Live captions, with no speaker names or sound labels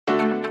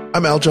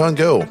I'm Al John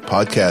Go,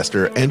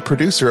 podcaster and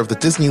producer of the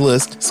Disney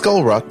List,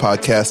 Skull Rock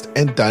Podcast,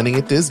 and Dining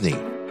at Disney.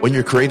 When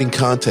you're creating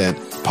content,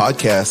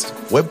 podcast,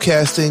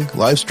 webcasting,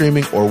 live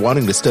streaming, or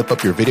wanting to step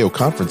up your video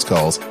conference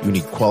calls, you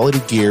need quality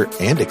gear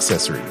and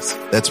accessories.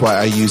 That's why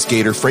I use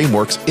Gator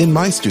Frameworks in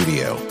my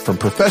studio. From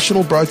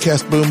professional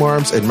broadcast boom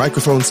arms and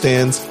microphone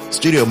stands,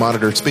 studio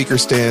monitor speaker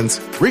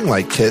stands, ring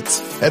light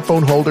kits,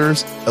 headphone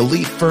holders,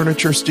 elite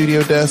furniture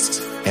studio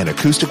desks, and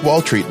acoustic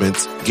wall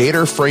treatments,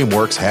 Gator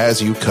Frameworks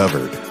has you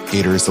covered.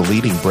 Gator is the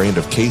leading brand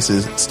of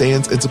cases,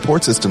 stands, and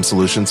support system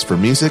solutions for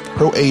music,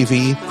 Pro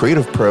AV,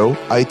 Creative Pro,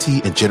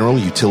 IT, and general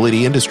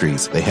utility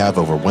industries. They have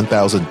over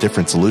 1,000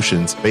 different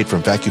solutions made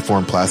from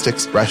vacuum-formed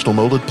plastics, rational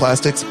molded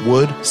plastics,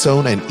 wood,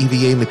 sewn, and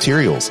EVA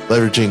materials.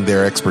 Leveraging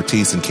their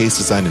expertise in case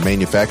design and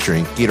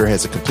manufacturing, Gator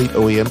has a complete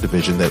OEM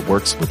division that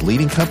works with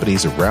leading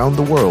companies around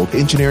the world to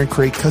engineer and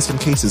create custom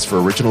cases for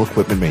original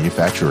equipment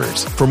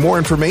manufacturers. For more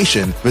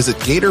information, visit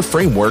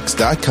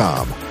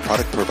GatorFrameworks.com.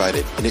 Product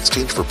provided in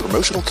exchange for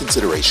promotional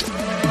consideration.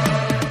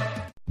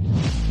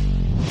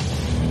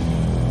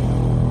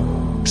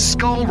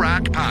 Skull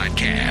Rock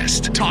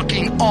Podcast,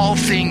 talking all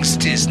things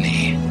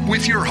Disney,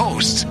 with your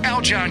hosts Al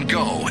John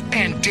Go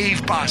and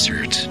Dave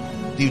Bossert.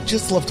 Do you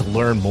just love to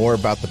learn more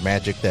about the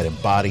magic that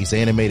embodies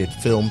animated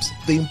films,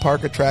 theme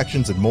park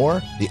attractions, and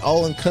more? The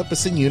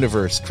all-encompassing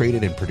universe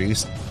created and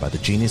produced by the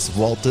genius of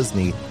Walt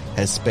Disney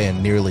has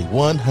spanned nearly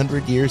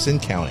 100 years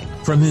and counting.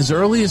 From his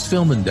earliest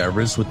film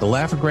endeavors with the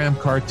Laugh-O-Gram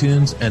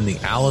cartoons and the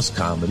Alice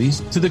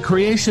comedies, to the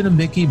creation of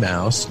Mickey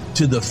Mouse,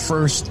 to the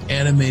first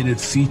animated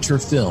feature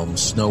film,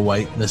 Snow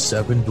White and the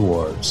Seven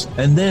Dwarfs,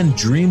 and then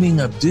dreaming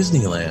up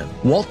Disneyland,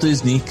 Walt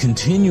Disney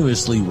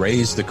continuously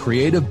raised the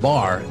creative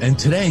bar, and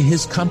today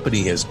his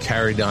company has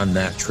carried on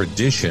that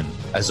tradition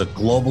as a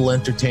global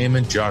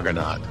entertainment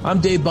juggernaut.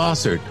 I'm Dave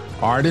Bossert,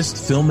 artist,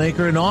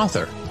 filmmaker, and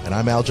author. And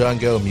I'm Al John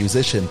Go,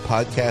 musician,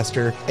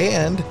 podcaster,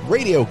 and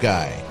radio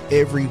guy.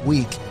 Every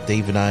week,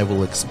 Dave and I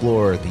will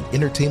explore the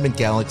entertainment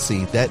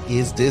galaxy that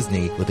is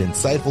Disney with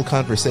insightful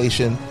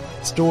conversation,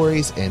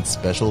 stories, and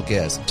special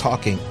guests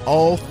talking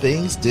all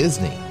things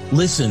Disney.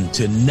 Listen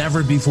to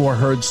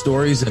never-before-heard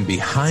stories and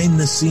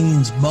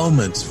behind-the-scenes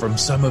moments from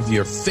some of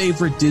your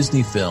favorite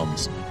Disney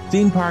films,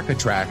 theme park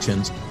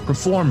attractions,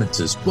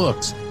 performances,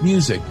 books,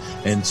 music,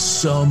 and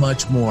so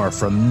much more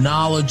from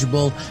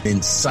knowledgeable,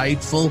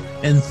 insightful,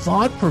 and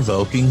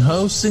thought-provoking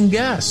hosts and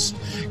guests.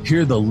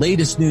 Hear the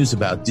latest news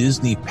about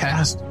Disney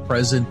past,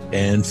 present,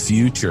 and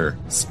future.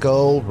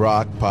 Skull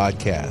Rock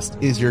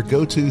Podcast is your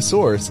go-to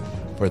source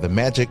for the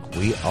magic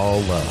we all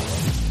love.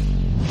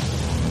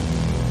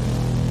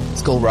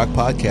 Skull Rock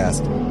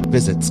Podcast.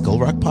 Visit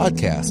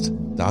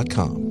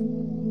skullrockpodcast.com.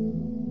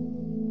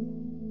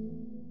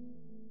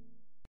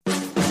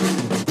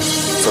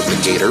 From the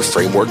Gator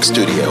Framework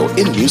Studio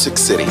in Music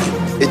City,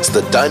 it's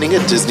the Dining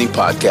at Disney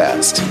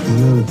podcast.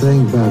 Another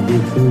thing about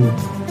good food,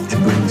 it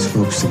brings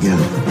folks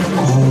together,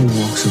 all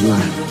walks of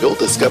life. You'll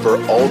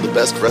discover all the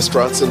best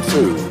restaurants and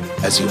food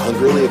as you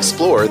hungrily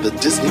explore the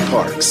Disney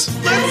parks.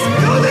 Let's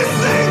do this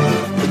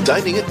thing! The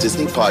Dining at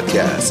Disney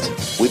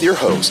podcast with your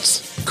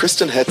hosts,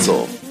 Kristen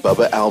Hetzel,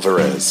 Bubba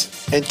Alvarez,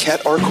 and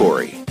Kat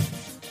Arcori.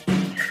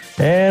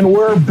 And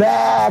we're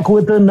back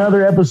with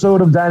another episode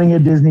of Dining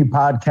at Disney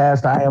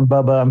podcast. I am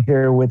Bubba. I'm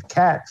here with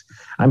Kat.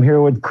 I'm here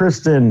with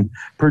Kristen,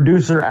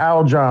 producer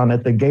Al John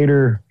at the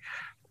Gator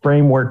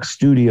Framework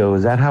Studio.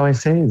 Is that how I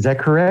say it? Is that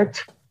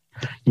correct?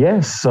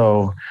 Yes.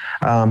 So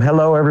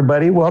hello,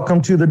 everybody.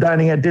 Welcome to the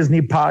Dining at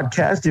Disney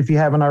podcast. If you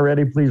haven't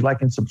already, please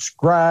like and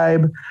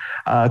subscribe.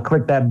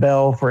 Click that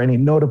bell for any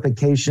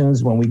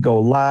notifications when we go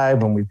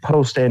live, when we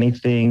post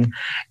anything.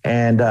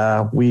 And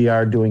we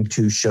are doing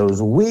 2 shows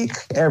a week,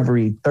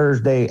 every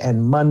Thursday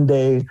and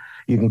Monday.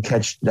 You can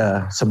catch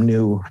some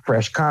new,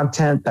 fresh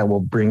content that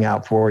we'll bring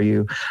out for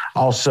you.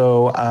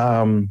 Also,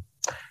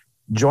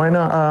 join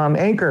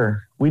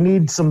Anchor. We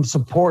need some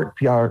support,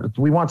 PR.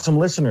 We want some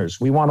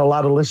listeners. We want a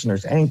lot of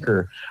listeners.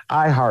 Anchor,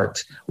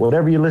 iHeart,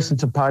 whatever you listen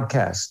to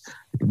podcasts.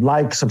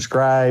 Like,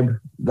 subscribe.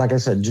 Like I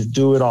said, just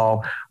do it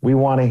all. We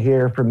want to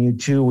hear from you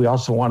too. We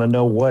also want to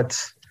know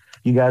what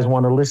you guys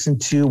want to listen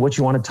to, what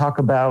you want to talk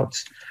about,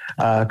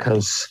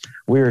 because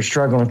we are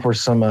struggling for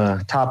some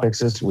topics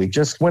this week.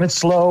 Just when it's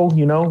slow,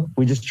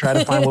 we just try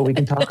to find what we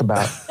can talk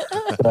about.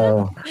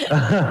 So,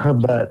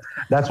 but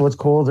that's what's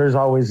cool. There's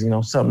always,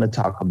 something to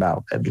talk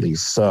about at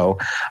least. So,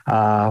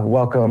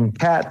 welcome.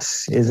 Kat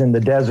is in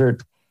the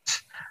desert.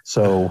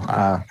 So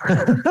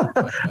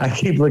I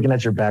keep looking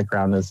at your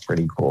background. That's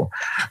pretty cool.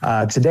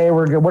 Today,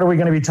 what are we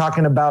going to be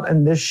talking about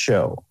in this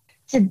show?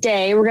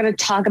 Today, we're going to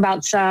talk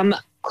about some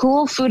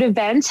cool food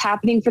events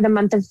happening for the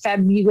month of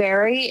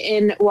February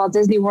in Walt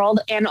Disney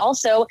World, and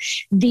also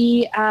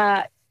the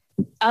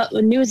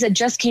news that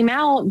just came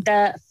out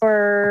that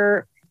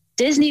for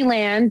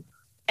Disneyland,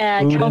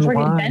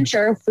 California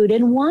Adventure, Food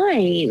and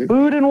Wine.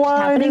 Food and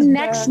Wine happening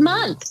next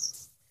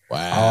month.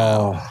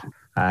 Wow. Oh,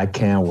 I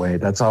can't wait.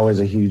 That's always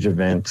a huge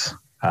event.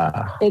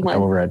 Big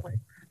one.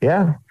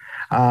 Yeah.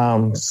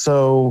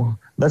 So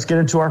let's get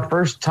into our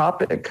first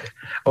topic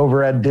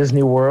over at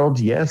Disney World.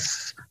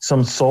 Yes,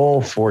 some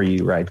soul for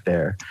you right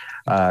there.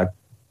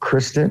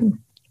 Kristen,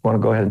 want to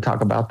go ahead and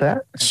talk about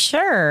that?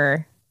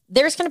 Sure.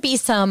 There's going to be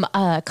some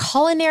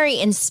culinary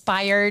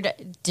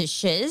inspired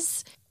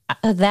dishes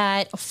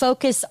that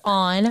focus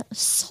on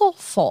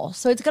soulful.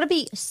 So it's going to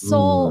be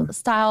soul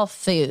style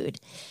food.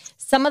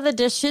 Some of the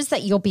dishes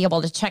that you'll be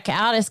able to check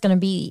out is going to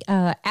be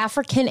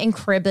African and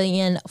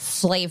Caribbean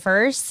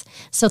flavors.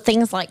 So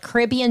things like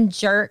Caribbean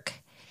jerk,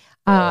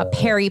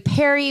 peri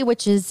peri,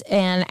 which is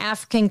an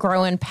African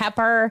growing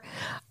pepper.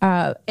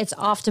 It's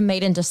often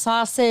made into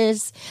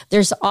sauces.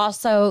 There's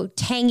also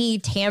tangy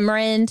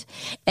tamarind.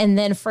 And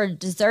then for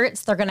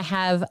desserts, they're going to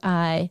have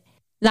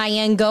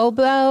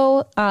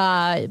Nyangobo,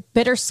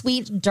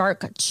 bittersweet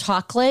dark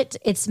chocolate.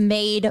 It's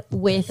made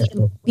with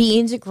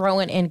beans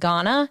growing in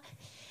Ghana.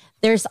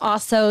 There's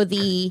also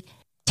the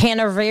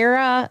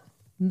Tanavera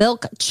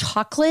milk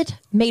chocolate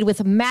made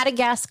with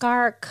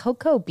Madagascar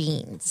cocoa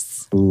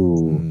beans.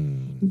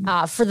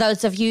 For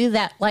those of you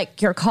that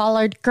like your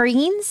collard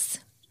greens,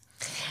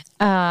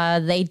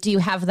 they do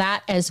have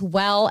that, as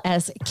well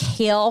as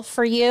kale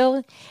for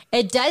you.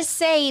 It does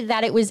say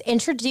that it was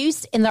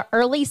introduced in the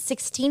early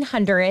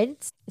 1600s.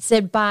 It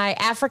said by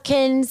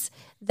Africans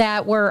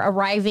that were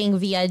arriving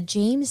via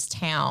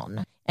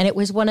Jamestown. And it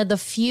was one of the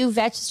few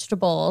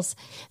vegetables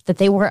that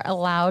they were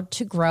allowed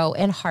to grow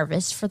and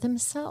harvest for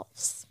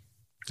themselves.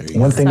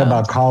 One thing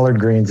about collard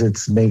greens,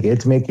 it's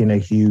making a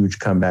huge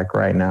comeback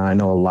right now. I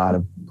know a lot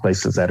of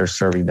places that are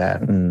serving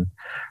that and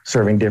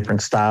serving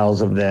different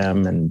styles of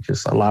them, and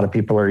just a lot of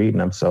people are eating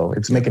them. So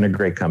it's making a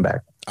great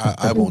comeback.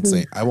 I won't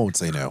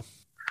say no.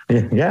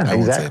 Yeah,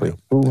 exactly.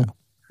 I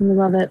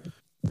love it.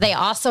 They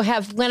also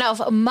have one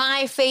of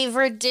my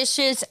favorite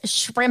dishes,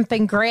 shrimp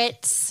and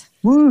grits.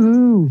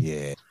 Woohoo!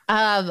 Yeah.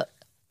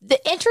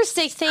 The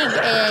interesting thing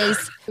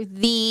is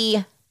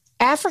the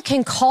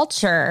African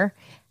culture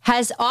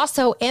has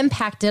also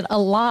impacted a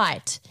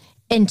lot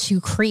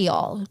into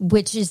Creole,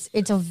 which is,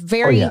 it's a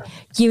very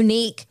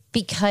unique,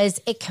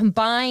 because it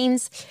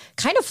combines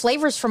kind of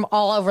flavors from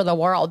all over the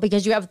world,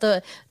 because you have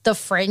the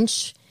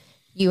French,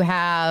 you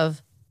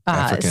have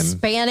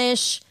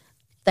Spanish,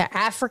 the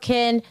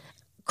African,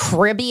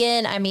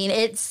 Caribbean. I mean,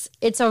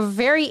 it's a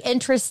very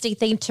interesting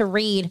thing to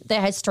read the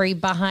history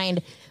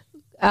behind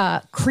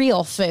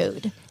Creole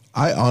food.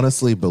 I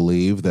honestly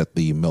believe that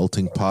the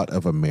melting pot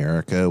of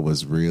America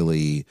was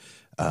really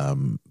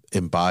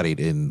embodied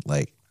in,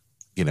 like,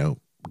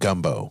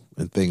 gumbo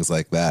and things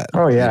like that.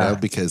 Oh yeah,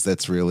 because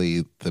that's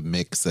really the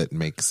mix that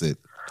makes it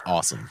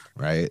awesome,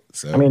 right?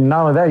 So I mean,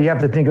 not only that, you have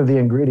to think of the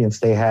ingredients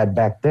they had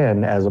back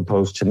then as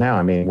opposed to now.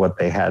 I mean, what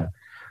they had.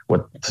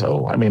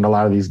 So I mean, a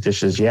lot of these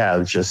dishes,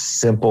 it's just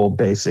simple,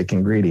 basic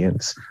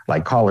ingredients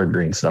like collard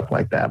green, stuff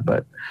like that.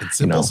 But and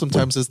simple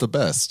sometimes is the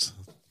best.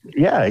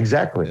 Yeah,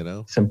 exactly.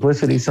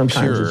 Simplicity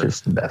sometimes is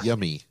just the best.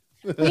 Yummy.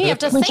 You have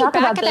to think talk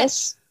back about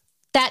this.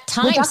 That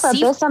time. We talked about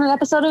this on an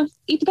episode of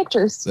Eat the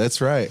Pictures. That's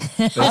right.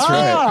 That's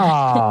right.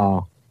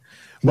 Oh,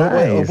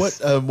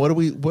 nice. What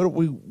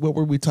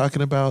were we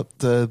talking about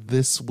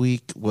this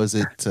week? Was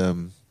it?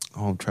 I'm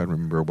trying to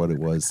remember what it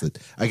was. That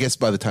I guess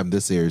by the time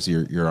this airs,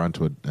 you're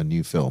onto a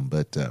new film.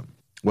 But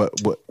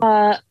what?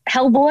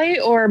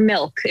 Hellboy or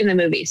Milk in the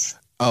movies?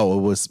 Oh,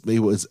 it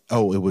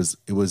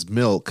was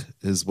Milk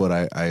is what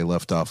I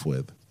left off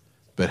with,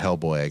 but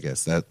Hellboy, I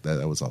guess that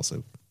was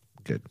also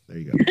good. There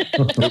you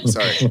go. Oops,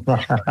 sorry.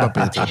 Bump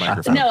into the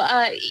microphone.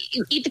 No,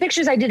 Eat the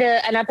Pictures. I did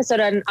an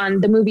episode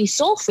on the movie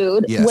Soul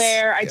Food,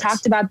 where I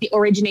talked about the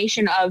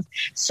origination of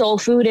soul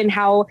food and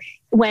how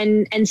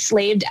when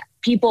enslaved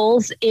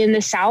peoples in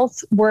the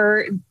South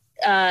were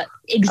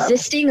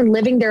existing and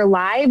living their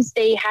lives,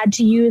 they had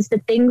to use the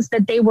things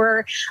that they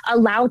were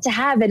allowed to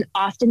have. And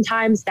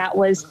oftentimes that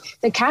was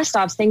the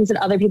cast-offs, things that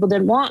other people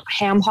didn't want,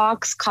 ham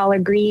hocks,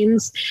 collard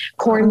greens,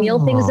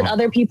 cornmeal, things that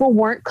other people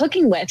weren't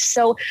cooking with.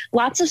 So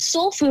lots of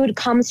soul food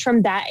comes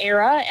from that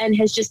era and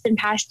has just been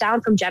passed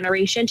down from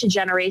generation to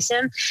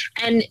generation.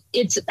 And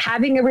it's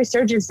having a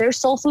resurgence. There's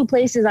soul food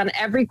places on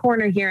every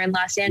corner here in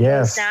Los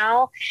Angeles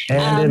now.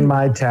 And in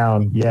my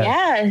town.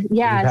 Yes.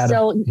 Yeah.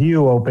 So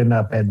you open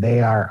up and they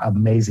are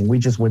amazing.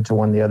 We just went to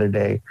one the other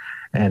day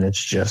and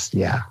it's just,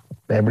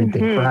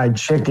 everything. Fried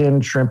chicken,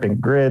 shrimp and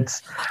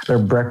grits. Their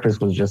breakfast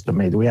was just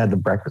amazing. We had the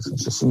breakfast.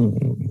 It's just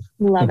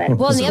love it.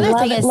 Well, the other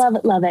thing is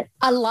love it.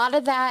 A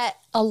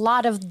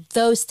lot of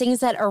those things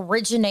that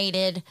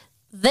originated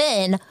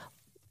then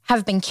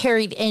have been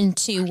carried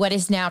into what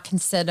is now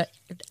considered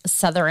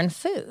Southern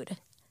food.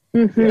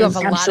 You have a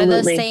lot of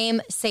those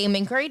same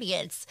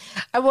ingredients.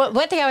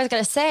 One thing I was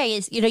going to say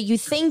is, you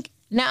think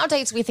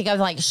nowadays we think of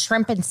like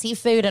shrimp and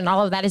seafood and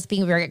all of that as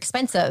being very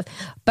expensive,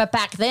 but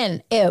back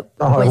then it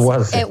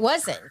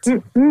wasn't.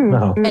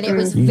 No. And it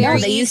was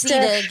very they used easy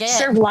to get.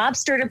 Serve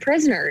lobster to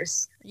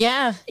prisoners.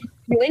 Yeah. In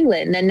New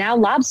England. And now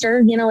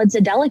lobster, it's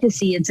a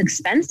delicacy. It's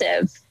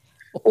expensive.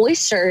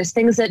 Oysters,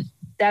 things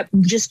that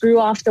just grew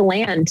off the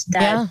land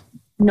that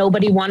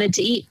nobody wanted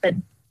to eat, but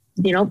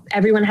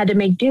everyone had to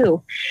make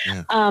do.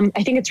 Yeah.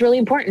 I think it's really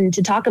important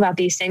to talk about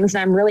these things.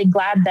 And I'm really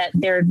glad that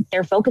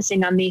they're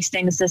focusing on these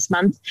things this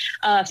month.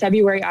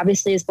 February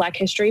obviously is Black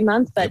History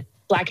Month, but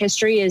Black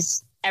history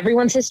is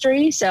everyone's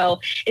history. So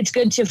it's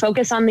good to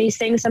focus on these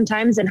things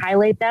sometimes and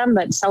highlight them,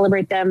 but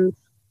celebrate them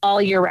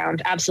all year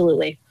round.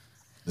 Absolutely.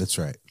 That's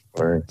right.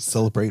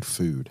 Celebrate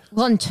food.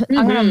 Well,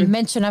 I'm going to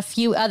mention a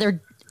few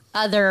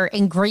other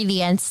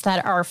ingredients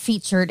that are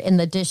featured in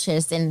the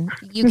dishes, and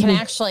you can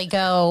actually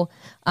go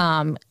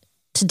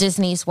to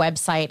Disney's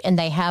website, and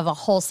they have a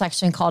whole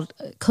section called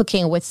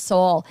Cooking with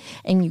Soul,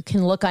 and you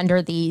can look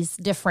under these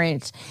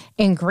different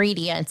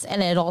ingredients,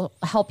 and it'll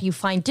help you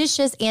find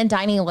dishes and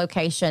dining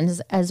locations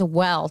as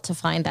well to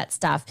find that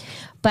stuff.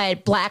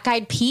 But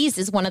black-eyed peas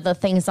is one of the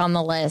things on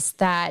the list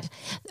that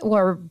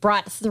were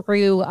brought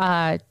through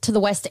to the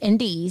West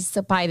Indies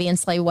by the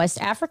enslaved West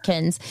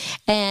Africans,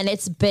 and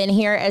it's been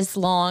here as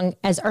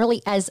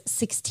early as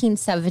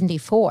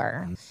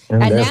 1674.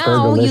 And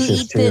now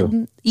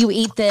you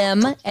eat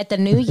them at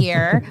the New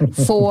Year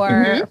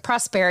for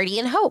prosperity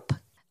and hope.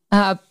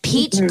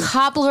 Peach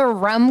cobbler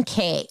rum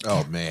cake.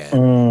 Oh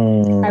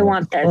man, I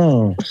want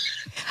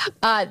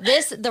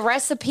this. The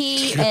recipe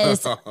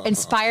is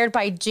inspired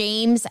by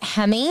James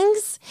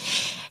Hemings.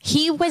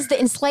 He was the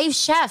enslaved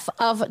chef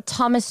of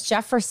Thomas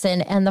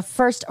Jefferson and the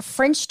first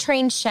French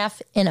trained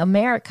chef in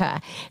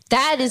America.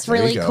 That is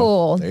really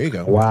cool. There you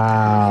go.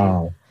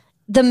 Wow.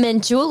 The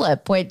mint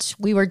julep, which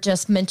we were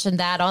just mentioned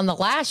that on the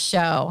last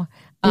show.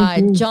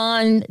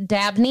 John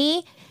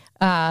Dabney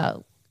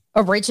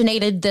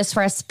originated this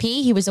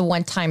recipe. He was a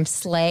one-time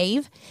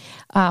slave.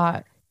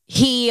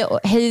 He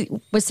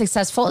was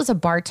successful as a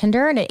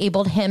bartender, and it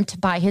enabled him to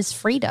buy his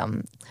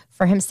freedom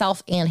for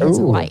himself and his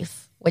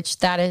wife, which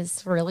that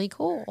is really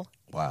cool.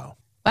 Wow.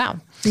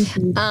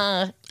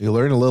 You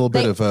learn a little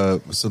bit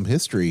of some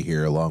history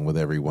here along with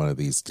every one of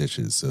these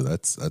dishes. So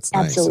that's nice.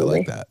 Absolutely. I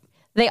like that.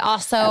 They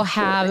also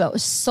have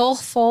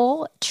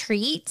soulful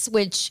treats,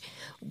 which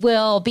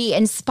will be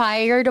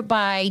inspired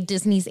by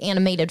Disney's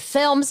animated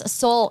films,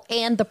 Soul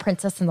and The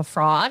Princess and the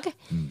Frog.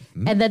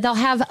 Mm-hmm. And then they'll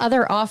have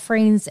other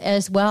offerings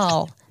as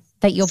well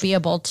that you'll be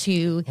able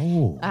to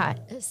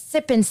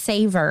sip and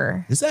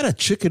savor. Is that a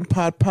chicken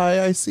pot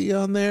pie I see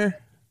on there?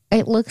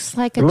 It looks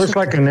like almost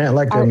like an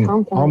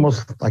empanada,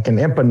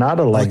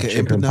 like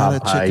chicken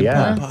pot pie.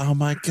 Yeah. Pot pie. Oh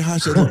my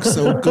gosh, it looks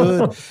so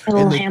good. A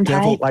little ham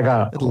pie, like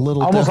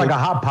almost like a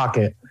hot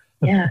pocket.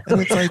 Yeah.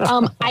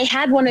 I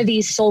had one of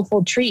these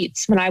soulful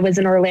treats when I was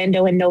in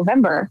Orlando in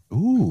November.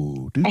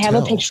 Ooh, I have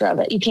a picture of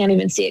it. You can't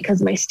even see it because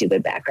of my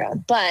stupid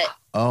background, but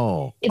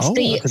it's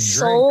the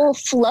Soul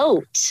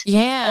Float.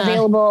 Yeah.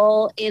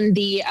 Available in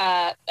the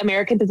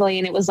American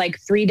Pavilion. It was like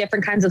 3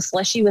 different kinds of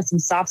slushy with some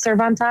soft serve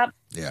on top.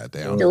 Yeah,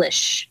 down.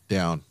 Delish.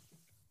 Down.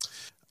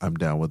 I'm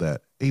down with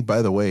that. Hey,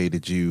 by the way,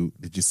 did you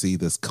see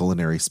this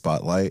culinary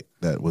spotlight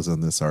that was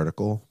in this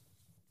article?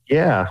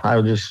 Yeah, I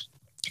was just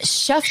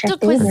Chef de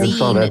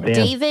Cuisine.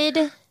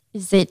 David,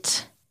 is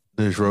it?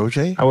 There's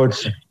Roger? I would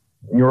say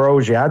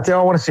Roger. I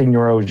want to say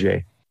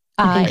Roger.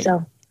 I think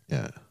so.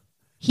 Yeah.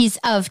 He's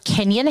of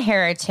Kenyan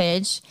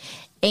heritage,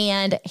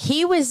 and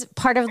he was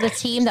part of the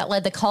team that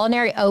led the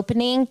culinary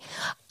opening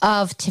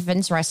of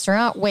Tiffin's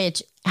restaurant,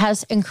 which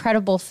has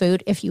incredible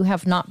food if you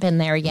have not been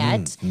there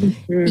yet.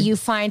 Mm-hmm. You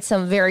find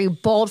some very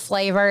bold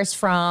flavors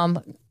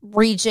from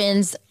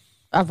regions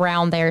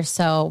around there.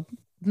 So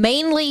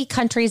mainly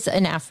countries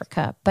in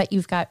Africa, but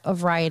you've got a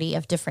variety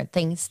of different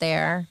things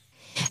there.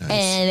 Nice.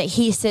 And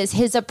he says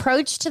his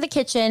approach to the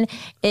kitchen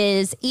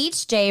is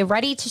each day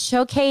ready to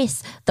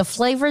showcase the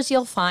flavors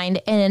you'll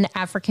find in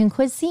African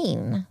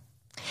cuisine.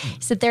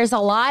 So there's a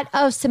lot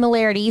of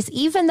similarities,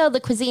 even though the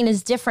cuisine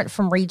is different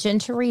from region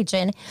to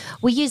region.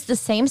 We use the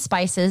same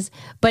spices,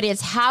 but it's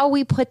how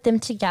we put them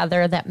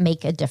together that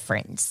make a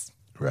difference.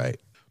 Right.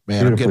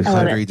 Man, I'm getting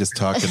hungry just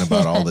talking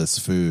about all this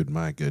food.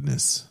 My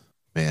goodness,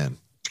 man.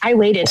 I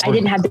waited. I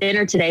didn't have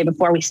dinner today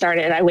before we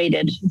started. I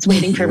waited. It's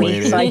waiting for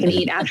me so I can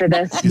eat after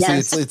this.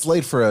 Yes. See, it's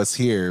late for us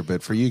here,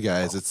 but for you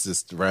guys, it's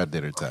just around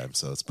dinner time.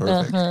 So it's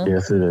perfect.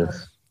 Yes, it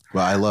is.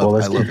 Well, I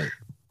love it.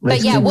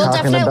 But yeah, we'll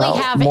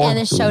definitely have in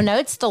the show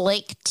notes the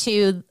link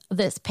to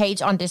this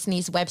page on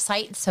Disney's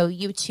website, so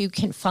you too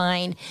can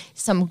find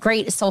some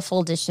great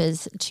soulful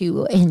dishes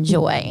to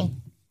enjoy.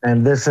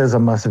 And this is a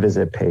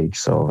must-visit page,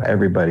 so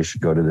everybody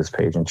should go to this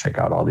page and check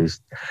out all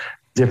these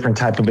different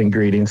type of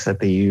ingredients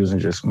that they use,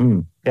 and just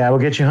it'll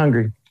get you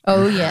hungry.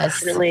 Oh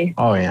yes, really.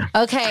 Oh yeah.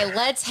 Okay,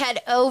 let's head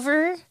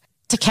over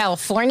to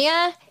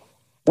California.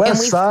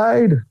 West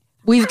Side.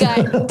 We've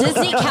got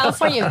Disney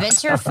California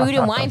Adventure Food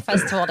and Wine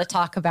Festival to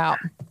talk about.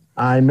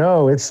 I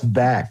know, it's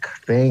back.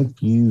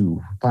 Thank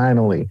you.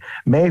 Finally.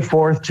 May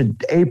 4th to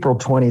April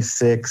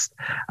 26th.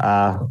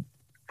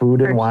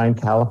 Food and Wine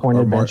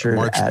California Adventure.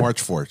 March 4th.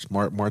 March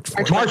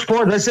 4th. March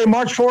 4th. Let's say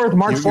March 4th.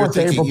 March 4th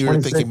to April 26th. You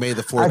were thinking May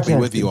the 4th be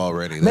with you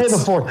already. May the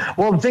 4th.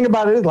 Well, the thing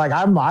about it is, like,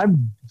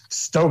 I'm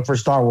stoked for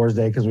Star Wars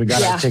Day because we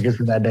got our tickets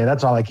for that day.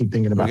 That's all I keep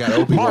thinking about.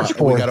 March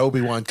 4th. We got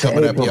Obi-Wan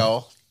coming up,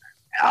 y'all.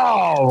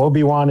 Oh,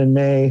 Obi-Wan in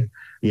May.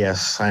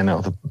 Yes, I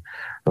know.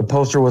 The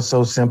poster was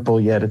so simple,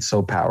 yet it's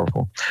so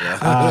powerful.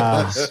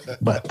 Yeah.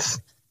 But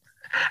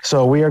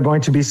So we are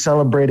going to be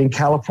celebrating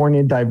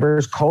Californian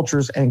diverse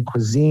cultures and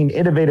cuisine,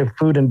 innovative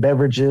food and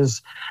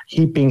beverages,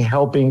 heaping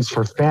helpings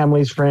for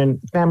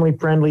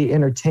family-friendly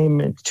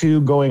entertainment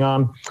too going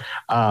on.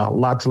 A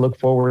lot to look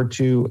forward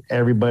to.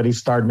 Everybody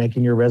start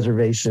making your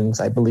reservations.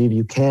 I believe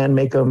you can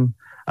make them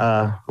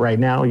right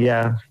now.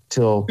 Yeah.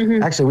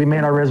 Actually, we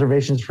made our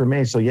reservations for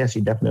May. So yes,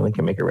 you definitely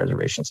can make your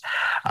reservations.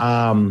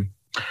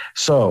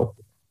 So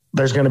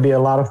there's going to be a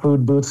lot of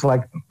food booths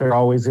like there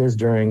always is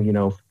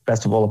during,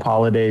 Festival of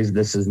Holidays.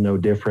 This is no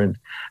different.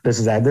 This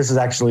is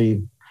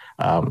actually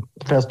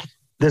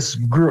Festival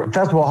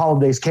of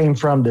Holidays came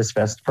from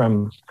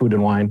from Food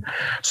and Wine.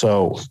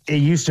 So it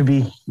used to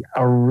be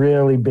a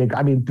really big,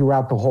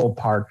 throughout the whole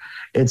park.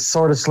 It's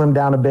sort of slimmed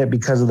down a bit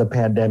because of the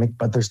pandemic,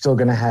 but they're still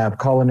going to have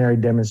culinary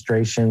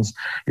demonstrations.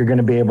 You're going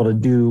to be able to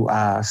do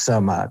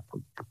some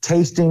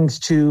tastings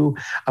too.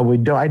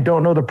 I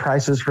don't know the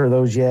prices for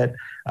those yet.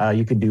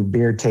 You could do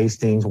beer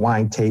tastings,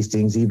 wine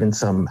tastings, even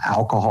some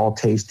alcohol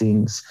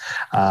tastings.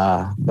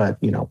 But,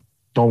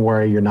 don't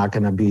worry, you're not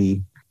going to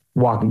be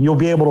walking. You'll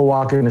be able to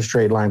walk in a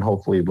straight line,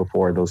 hopefully,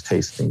 before those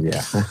tastings.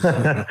 Yeah.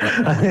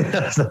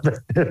 That's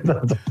the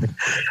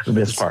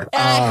best part.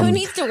 Who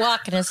needs to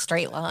walk in a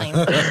straight line?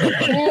 The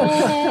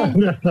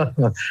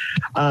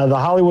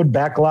Hollywood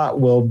Backlot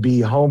will be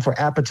home for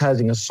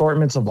appetizing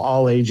assortments of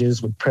all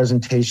ages with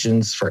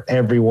presentations for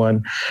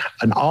everyone.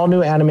 An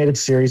all-new animated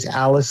series,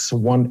 Alice's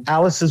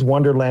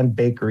Wonderland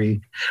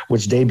Bakery,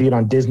 which debuted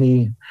on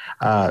Disney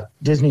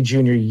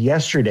Junior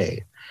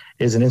yesterday,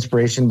 is an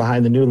inspiration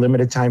behind the new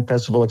limited time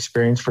festival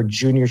experience for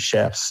junior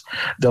chefs.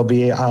 There'll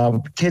be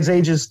kids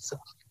ages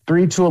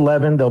 3 to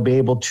 11. They'll be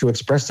able to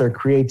express their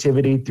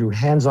creativity through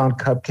hands-on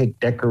cupcake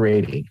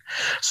decorating.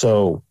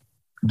 So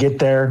get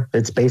there.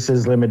 Its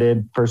spaces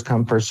limited, first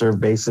come, first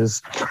serve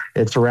basis.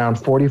 It's around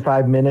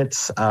 45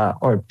 minutes,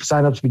 or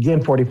signups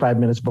begin 45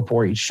 minutes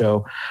before each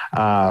show.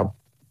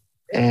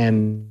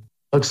 And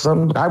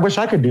I wish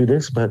I could do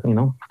this, but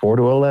 4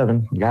 to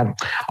 11, you got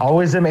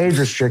always them age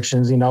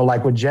restrictions,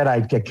 like with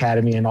Jedi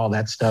Academy and all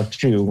that stuff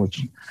too,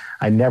 which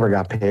I never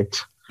got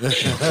picked.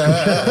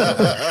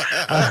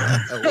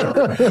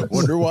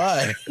 Wonder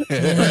why.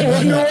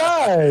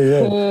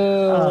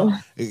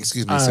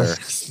 Excuse me, sir.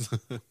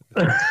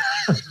 You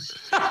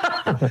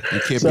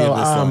can't be in this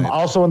line.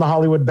 Also in the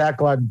Hollywood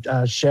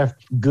Backlot, Chef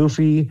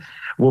Goofy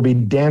will be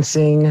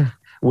dancing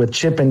with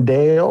Chip and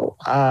Dale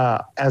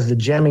as the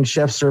jamming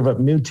chefs serve up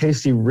new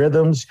tasty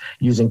rhythms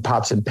using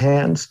pots and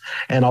pans.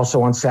 And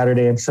also on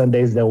Saturday and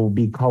Sundays, there will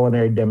be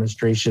culinary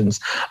demonstrations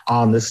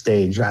on the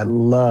stage. I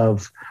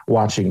love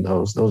watching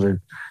those. Those are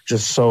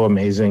just so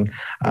amazing.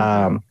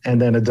 And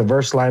then a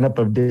diverse lineup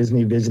of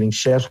Disney visiting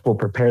chefs will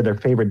prepare their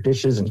favorite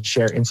dishes and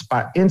share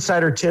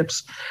insider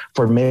tips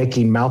for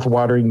making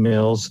mouthwatering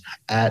meals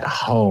at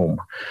home.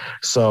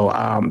 So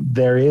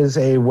there is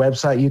a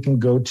website you can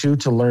go to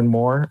learn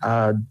more,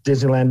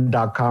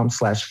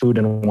 Disneyland.com/food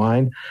and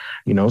wine,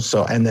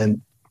 and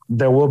then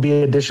there will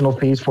be additional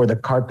fees for the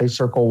Carthay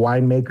Circle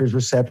winemakers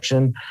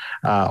reception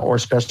or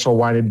special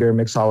wine and beer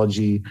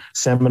mixology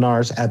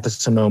seminars at the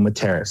Sonoma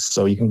Terrace.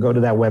 So you can go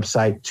to that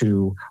website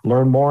to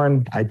learn more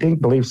and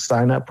believe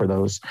sign up for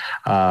those.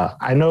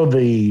 I know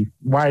the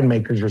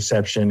winemakers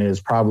reception is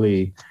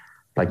probably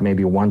like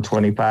maybe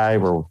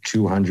 $125 or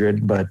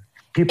 $200, but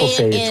people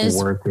say it's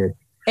worth it.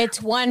 It's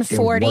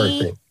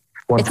 $140.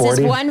 It says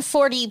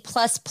 $140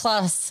 plus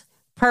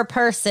per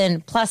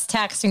person plus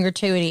tax and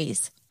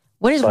gratuities.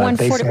 What is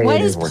 140? What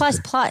is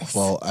plus?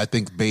 Well, I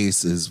think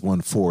base is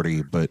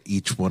 140, but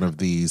each one of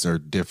these are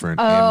different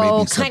and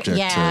maybe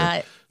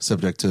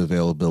subject to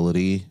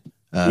availability.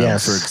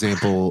 Yes. For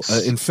example,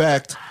 in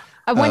fact,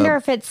 I wonder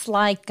if it's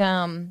like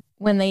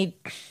when the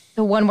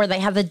one where they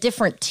have the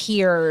different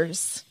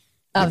tiers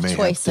of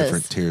choices.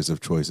 Different tiers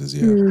of choices.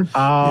 Yeah.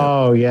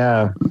 Oh,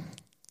 yeah.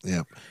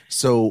 Yeah.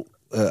 So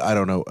I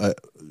don't know.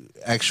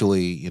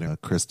 Actually,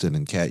 Kristen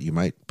and Kat, you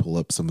might pull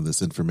up some of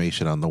this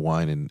information on the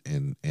wine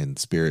and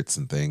spirits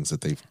and things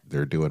that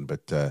they're doing,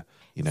 but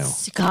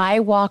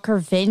Skywalker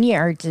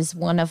Vineyards is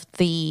one of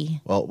the.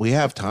 Well, we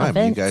have time.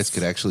 Events. You guys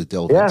could actually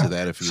delve into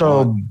that if you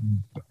want. So,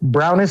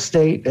 Brown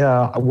Estate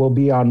will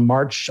be on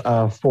March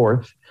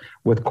 4th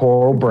with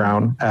Coral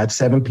Brown at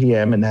 7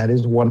 p.m. and that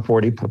is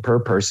 $140 per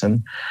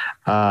person.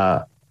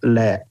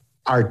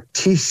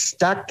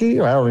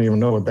 Artistaki, I don't even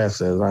know what that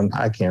says.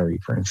 I can't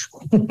read French.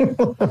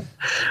 But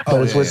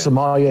it's with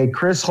sommelier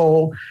Chris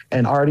Hull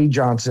and Artie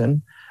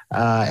Johnson.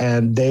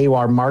 And they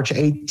are March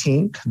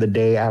 18th, the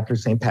day after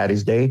St.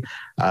 Patty's Day,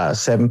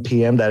 7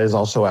 p.m. That is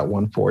also at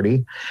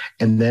 140.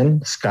 And then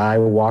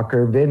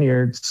Skywalker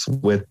Vineyards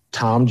with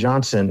Tom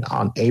Johnson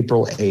on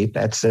April 8th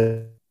at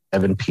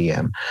 7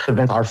 p.m.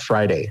 Events are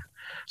Friday.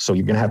 So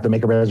you're going to have to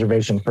make a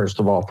reservation, first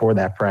of all, for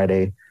that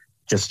Friday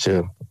just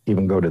to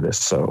even go to this.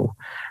 So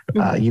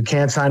you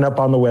can sign up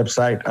on the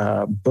website,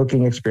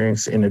 booking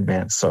experience in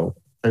advance. So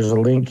there's a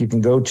link you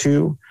can go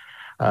to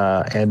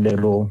and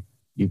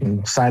you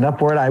can sign up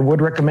for it. I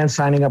would recommend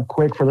signing up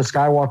quick for the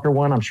Skywalker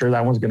one. I'm sure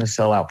that one's going to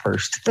sell out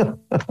first. I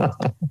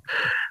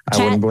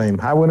wouldn't blame.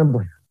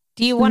 Do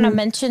Do you want to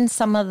mention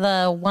some of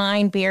the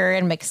wine, beer,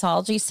 and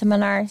mixology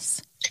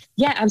seminars?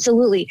 Yeah,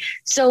 absolutely.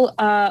 So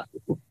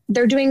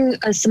they're doing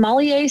a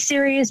sommelier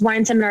series,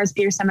 wine seminars,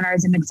 beer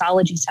seminars, and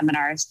mixology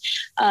seminars.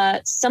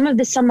 Some of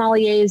the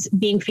sommeliers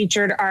being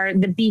featured are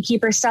the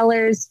Beekeeper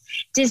Cellars,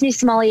 Disney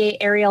sommelier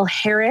Ariel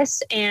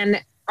Harris,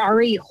 and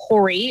Ari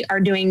Hori are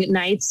doing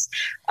nights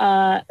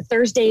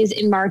Thursdays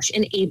in March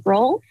and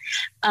April.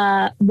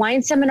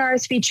 Wine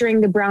seminars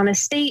featuring the Brown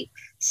Estate,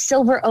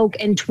 Silver Oak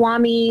and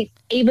Tuami,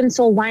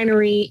 Avonsole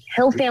Winery,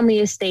 Hill Family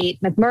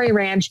Estate, McMurray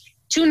Ranch,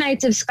 2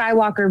 nights of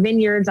Skywalker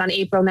Vineyards on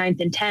April 9th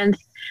and 10th,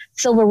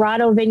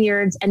 Silverado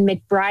Vineyards and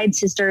McBride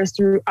Sisters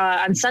through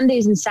on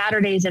Sundays and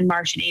Saturdays in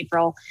March and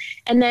April.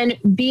 And then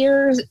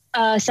beer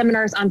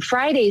seminars on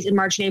Fridays in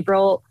March and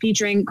April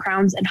featuring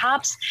Crowns and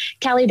Hops,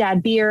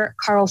 Calidad Beer,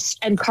 Carl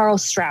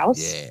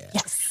Strauss. Yeah.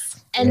 Yes.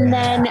 And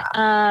then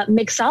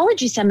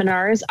mixology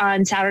seminars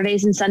on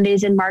Saturdays and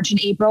Sundays in March and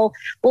April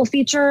will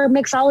feature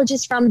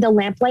mixologists from the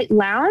Lamplight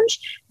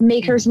Lounge,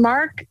 Maker's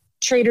Mark,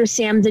 Trader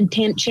Sam's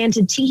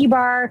Enchanted Tiki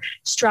Bar,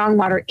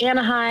 Strongwater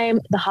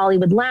Anaheim, the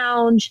Hollywood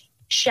Lounge,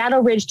 Shadow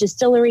Ridge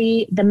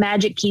Distillery, the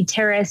Magic Key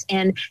Terrace,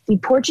 and the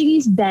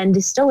Portuguese Bend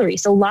Distillery.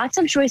 So lots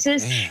of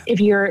choices. Damn. If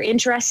you're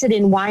interested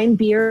in wine,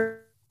 beer,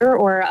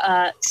 or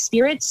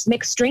spirits,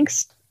 mixed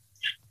drinks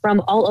from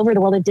all over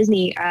the world of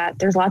Disney,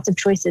 there's lots of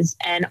choices.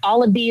 And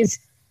all of these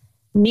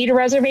need a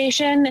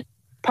reservation,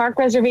 park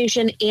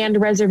reservation,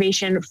 and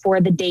reservation for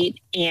the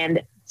date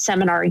and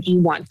seminar you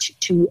want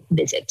to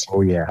visit. Oh,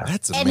 yeah.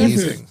 That's And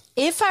amazing.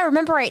 If I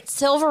remember right,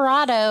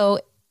 Silverado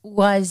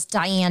was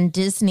Diane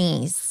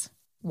Disney's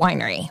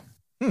winery.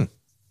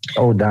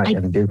 Oh,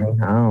 Diane Disney.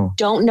 Oh.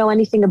 Don't know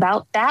anything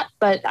about that,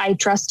 but I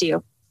trust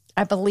you.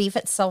 I believe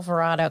it's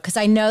Silverado because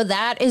I know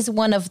that is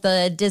one of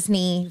the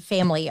Disney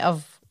family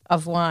of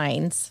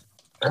wines.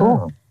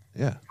 Cool.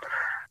 Yeah.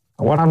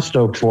 What I'm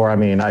stoked for,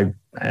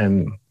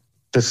 and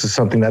this is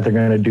something that they're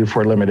going to do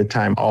for a limited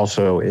time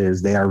also,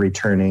 is they are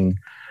returning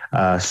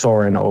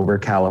Soarin' over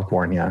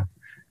California.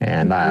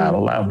 And I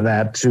love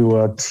that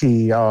to a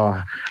T.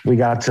 I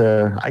got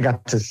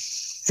to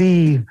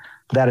see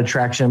that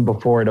attraction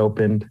before it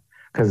opened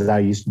because I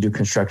used to do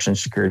construction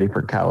security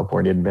for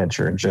California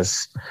Adventure, and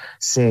just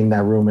seeing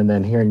that room and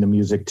then hearing the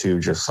music too,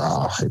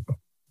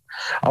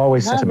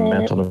 always Love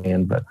sentimental to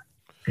me. But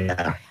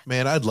yeah,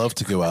 Man, I'd love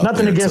to go out.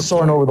 nothing there at against some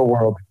Soarin' point. over the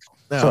world.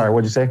 No. Sorry,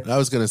 what'd you say? I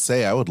was going to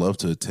say, I would love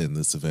to attend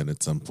this event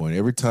at some point.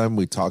 Every time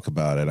we talk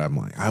about it, I'm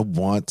like, I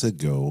want to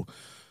go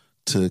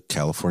to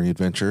California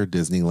Adventure,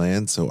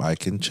 Disneyland, so I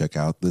can check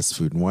out this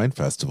food and wine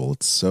festival.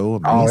 It's so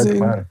Oh, it's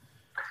amazing. fun.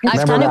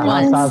 I've done it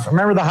once.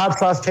 Remember the hot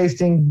sauce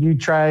tasting you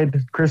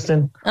tried,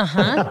 Kristen?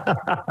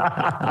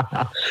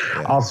 Uh-huh.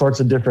 All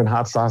sorts of different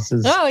hot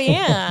sauces. Oh,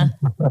 yeah.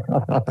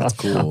 That's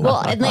cool.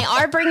 Well, and they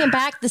are bringing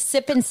back the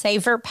Sip and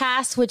Savor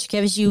Pass, which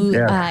gives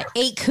you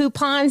 8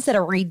 coupons that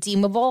are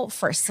redeemable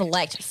for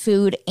select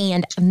food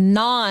and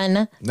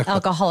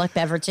non-alcoholic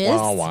beverages.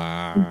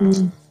 Wow.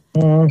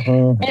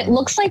 Mm-hmm. It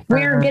looks like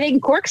we're getting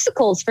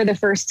Corksicles for the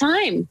first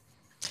time.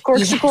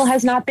 Corksicle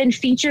has not been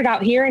featured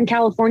out here in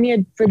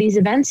California for these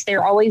events.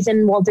 They're always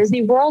in Walt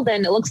Disney World,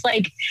 and it looks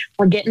like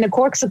we're getting a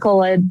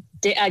Corksicle,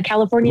 a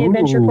California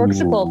Adventure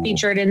Corksicle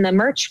featured in the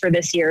merch for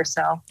this year.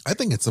 So I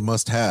think it's a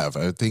must-have.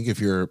 I think if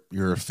you're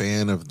a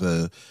fan of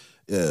the,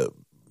 the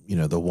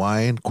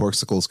wine,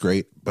 Corksicle is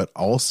great, but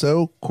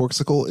also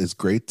Corksicle is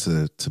great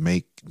to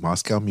make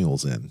Moscow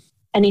mules in.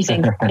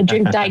 anything, I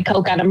drink Diet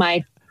Coke out of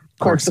my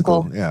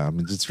Corksicle. Yeah,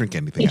 just drink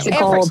anything It's out of a a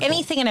cold. Corksicle.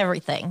 Anything and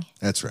everything.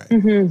 That's right.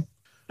 Mm-hmm.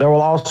 There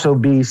will also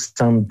be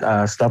some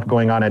stuff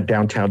going on at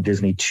Downtown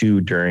Disney too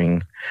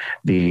during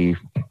the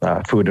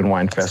Food and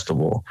Wine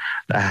Festival.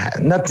 I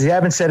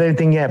haven't said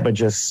anything yet, but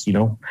just,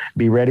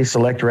 be ready.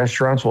 Select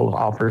restaurants will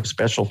offer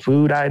special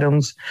food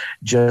items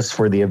just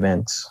for the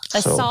events. I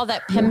saw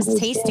that Pim's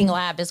Tasting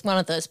Lab is one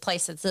of those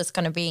places that's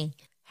going to be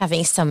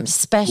having some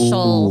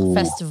special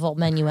festival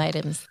menu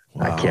items.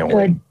 I can't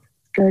wait.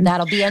 Good.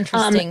 That'll be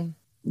interesting.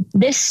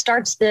 This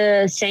starts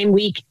the same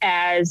week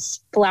as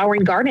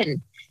Flowering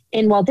Garden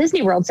in Walt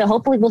Disney World. So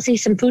hopefully we'll see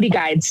some foodie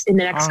guides in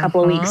the next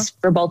couple of weeks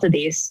for both of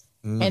these.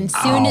 And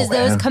soon as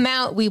those come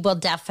out, we will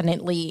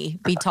definitely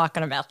be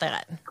talking about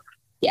that.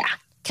 Yeah.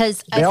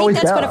 Because I think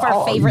that's one of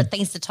our favorite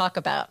things to talk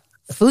about.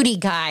 Foodie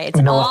guides,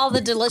 all the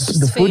delicious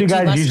The food foodie you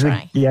guys must usually,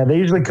 try. they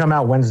usually come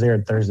out Wednesday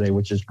or Thursday,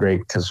 which is great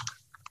because,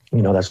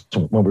 that's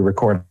when we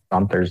record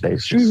on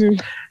Thursdays.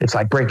 It's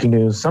like breaking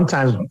news.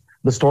 Sometimes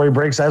the story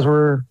breaks as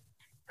we're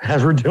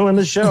doing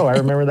the show. I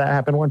remember that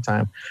happened one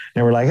time.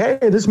 And we're like, hey,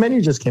 this menu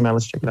just came out.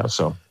 Let's check it out.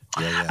 So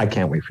I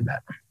can't wait for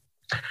that.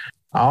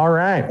 All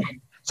right.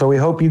 So we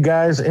hope you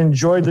guys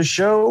enjoyed the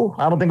show.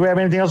 I don't think we have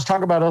anything else to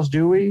talk about else,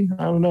 do we?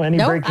 I don't know. Any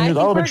breaking news?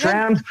 Oh, the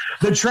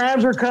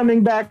trams are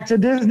coming back to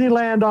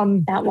Disneyland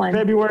on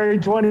February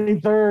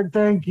 23rd.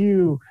 Thank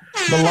you.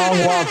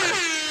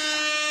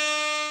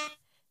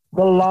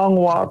 The long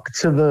walk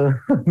to the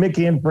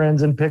Mickey and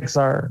Friends and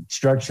Pixar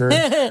structure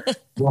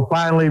will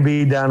finally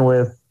be done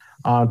with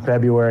on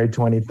February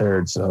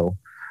 23rd. So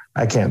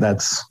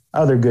that's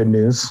other good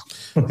news.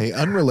 Hey,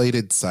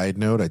 unrelated side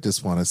note, I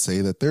just want to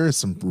say that there are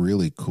some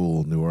really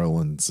cool New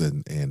Orleans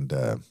and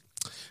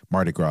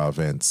Mardi Gras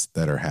events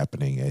that are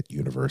happening at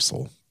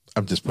Universal.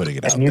 I'm just putting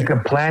it out and you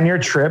can plan your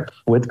trip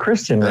with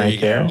Kristen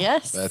right there.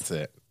 Yes. That's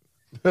it.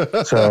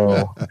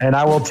 So, and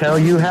I will tell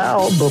you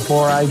how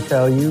before I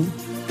tell you.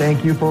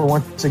 Thank you for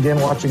once again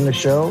watching the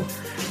show.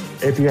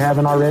 If you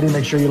haven't already,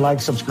 make sure you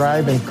like,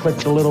 subscribe, and click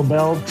the little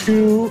bell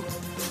to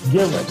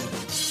give it.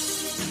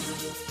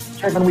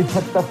 Check when we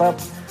put stuff up.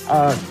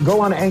 Go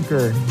on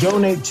Anchor.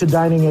 Donate to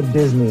Dining at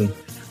Disney.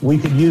 We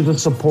could use the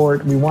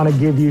support. We want to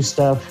give you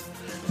stuff.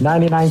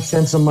 99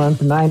 cents a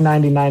month,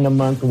 $9.99 a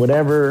month,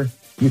 whatever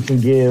you can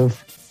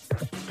give.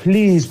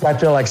 Please, I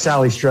feel like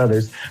Sally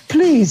Struthers.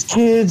 Please,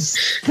 kids,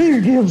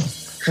 please give.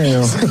 You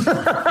know.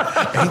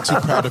 Ain't too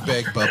proud to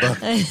beg,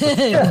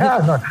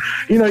 Bubba.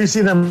 You know, you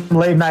see them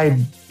late night,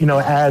 you know,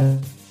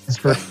 ads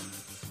for,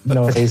 you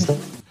know,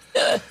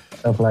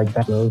 stuff like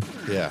that. So,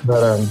 yeah.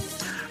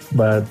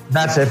 But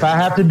that's if I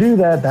have to do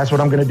that, that's what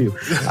I'm going to do.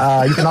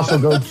 You can also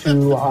go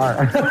to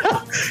our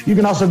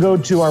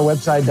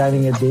website,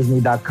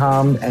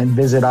 diningatdisney.com, and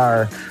visit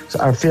our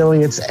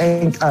affiliates,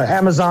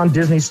 Amazon,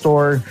 Disney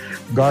Store,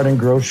 Garden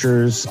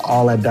Grocers,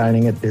 all at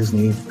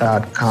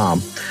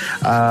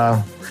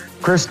diningatdisney.com.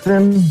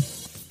 Kristen,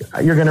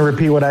 you're going to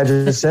repeat what I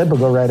just said, but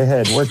go right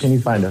ahead. Where can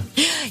you find us?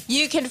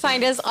 You can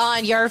find us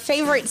on your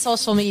favorite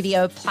social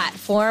media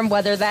platform,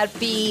 whether that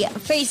be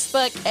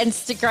Facebook,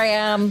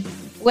 Instagram,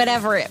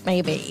 whatever it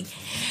may be.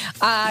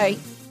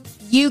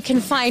 You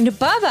can find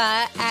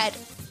Bubba at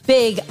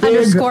big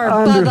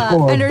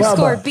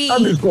 _Bubba_B.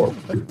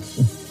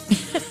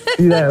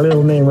 See that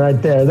little name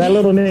right there. That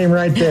little name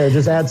right there.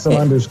 Just add some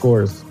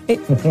underscores.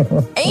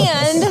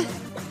 And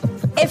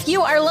if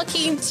you are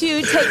looking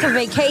to take a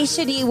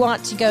vacation, you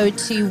want to go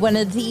to one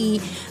of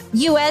the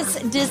U.S.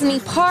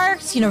 Disney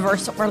parks,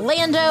 Universal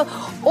Orlando,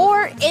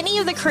 or any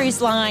of the cruise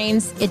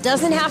lines, it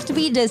doesn't have to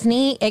be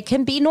Disney. It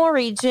can be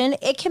Norwegian.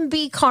 It can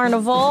be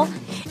Carnival.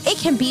 It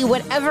can be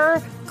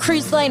whatever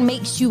cruise line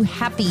makes you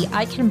happy.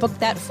 I can book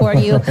that for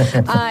you.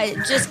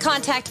 Just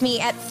contact me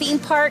at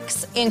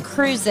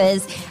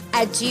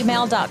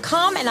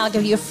themeparksandcruises@gmail.com, and I'll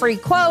give you a free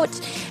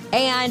quote.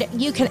 And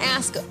you can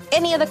ask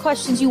any of the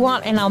questions you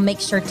want, and I'll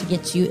make sure to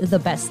get you the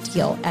best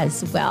deal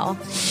as well.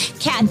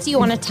 Kat, do you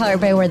want to tell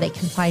everybody where they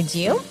can find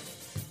you?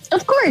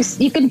 Of course.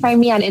 You can find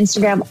me on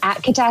Instagram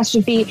at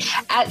Catastrophe,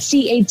 at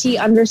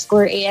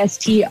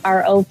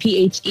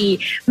CAT_ASTROPHE.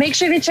 Make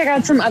sure to check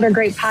out some other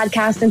great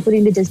podcasts,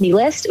 including The Disney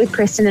List with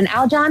Kristen and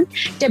Aljon,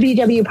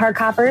 WW Park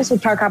Hoppers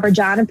with Park Hopper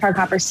John and Park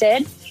Hopper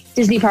Sid,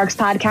 Disney Parks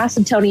Podcast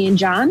with Tony and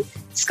John,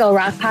 Skull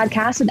Rock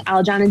Podcast with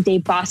Aljon and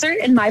Dave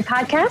Bossert, and my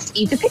podcast,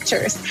 Eat the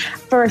Pictures.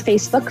 For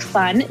Facebook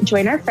fun,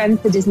 join our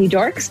friends, the Disney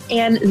Dorks,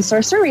 and the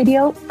Sorcerer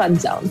Radio Fun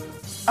Zone.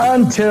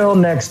 Until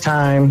next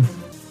time,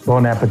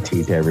 bon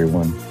appetit,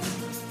 everyone.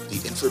 The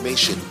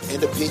information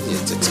and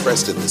opinions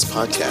expressed in this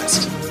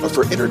podcast are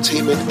for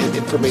entertainment and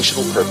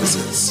informational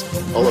purposes.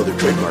 All other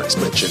trademarks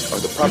mentioned are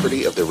the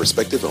property of their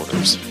respective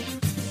owners.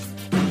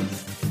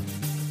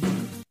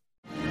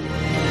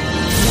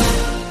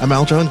 I'm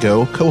Aljon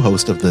Go,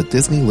 co-host of the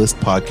Disney List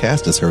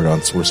podcast, as heard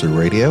on Sorcerer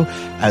Radio,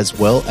 as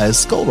well as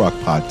Skull Rock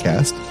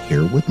podcast,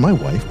 here with my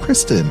wife,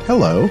 Kristen.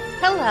 Hello.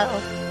 Hello.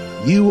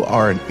 You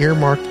are an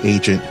earmarked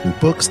agent who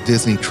books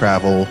Disney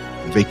travel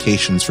and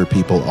vacations for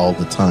people all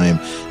the time.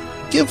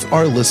 Give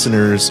our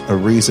listeners a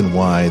reason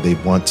why they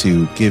want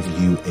to give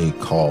you a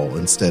call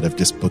instead of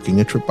just booking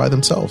a trip by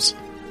themselves.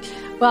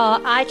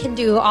 Well, I can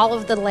do all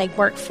of the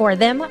legwork for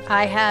them.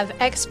 I have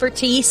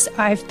expertise.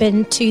 I've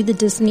been to the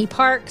Disney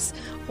parks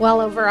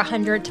well over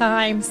 100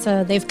 times,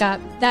 so they've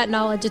got that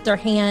knowledge at their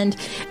hand,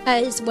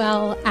 as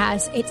well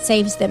as it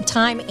saves them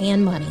time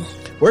and money.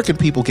 Where can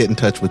people get in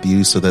touch with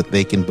you so that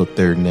they can book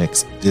their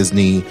next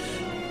Disney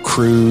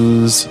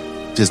cruise,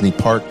 Disney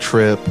park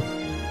trip,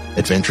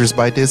 Adventures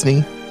by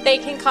Disney? They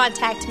can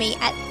contact me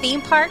at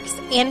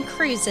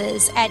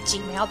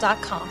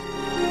themeparksandcruises@gmail.com.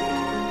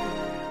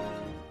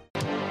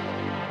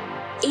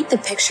 Eat the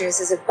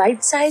Pictures is a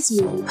bite-sized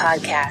movie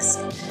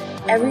podcast.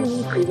 Every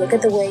week we look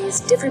at the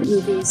ways different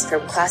movies,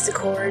 from classic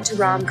horror to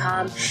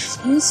rom-com,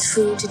 use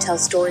food to tell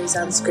stories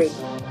on screen.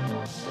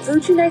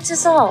 Food unites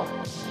us all.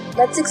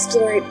 Let's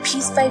explore it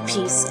piece by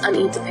piece on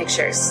Eat the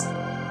Pictures.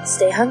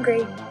 Stay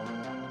hungry.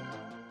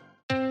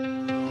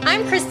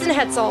 I'm Kristen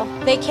Hetzel,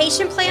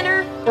 vacation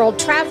planner, world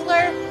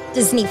traveler,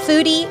 Disney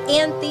foodie,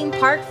 and theme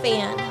park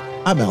fan.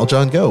 I'm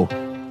Aljon Go.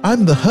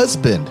 I'm the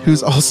husband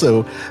who's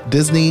also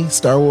Disney,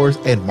 Star Wars,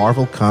 and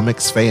Marvel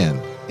Comics fan.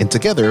 And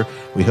together,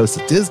 we host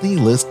the Disney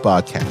List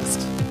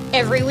podcast.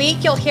 Every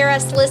week, you'll hear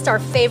us list our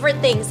favorite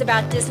things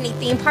about Disney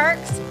theme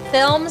parks,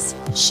 films,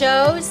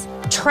 shows,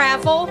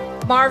 travel,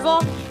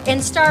 Marvel,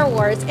 and Star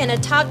Wars in a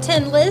top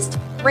 10 list,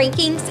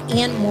 rankings,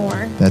 and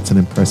more. That's an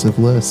impressive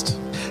list.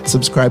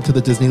 Subscribe to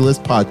the Disney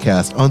List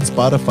podcast on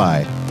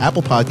Spotify,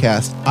 Apple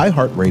Podcasts,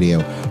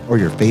 iHeartRadio, or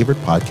your favorite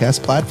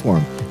podcast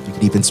platform. You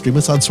can even stream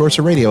us on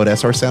Sorcerer Radio at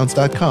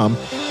srsounds.com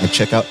and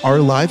check out our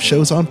live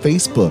shows on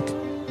Facebook.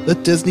 The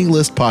Disney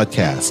List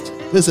podcast.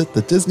 Visit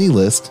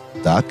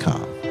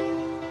thedisneylist.com.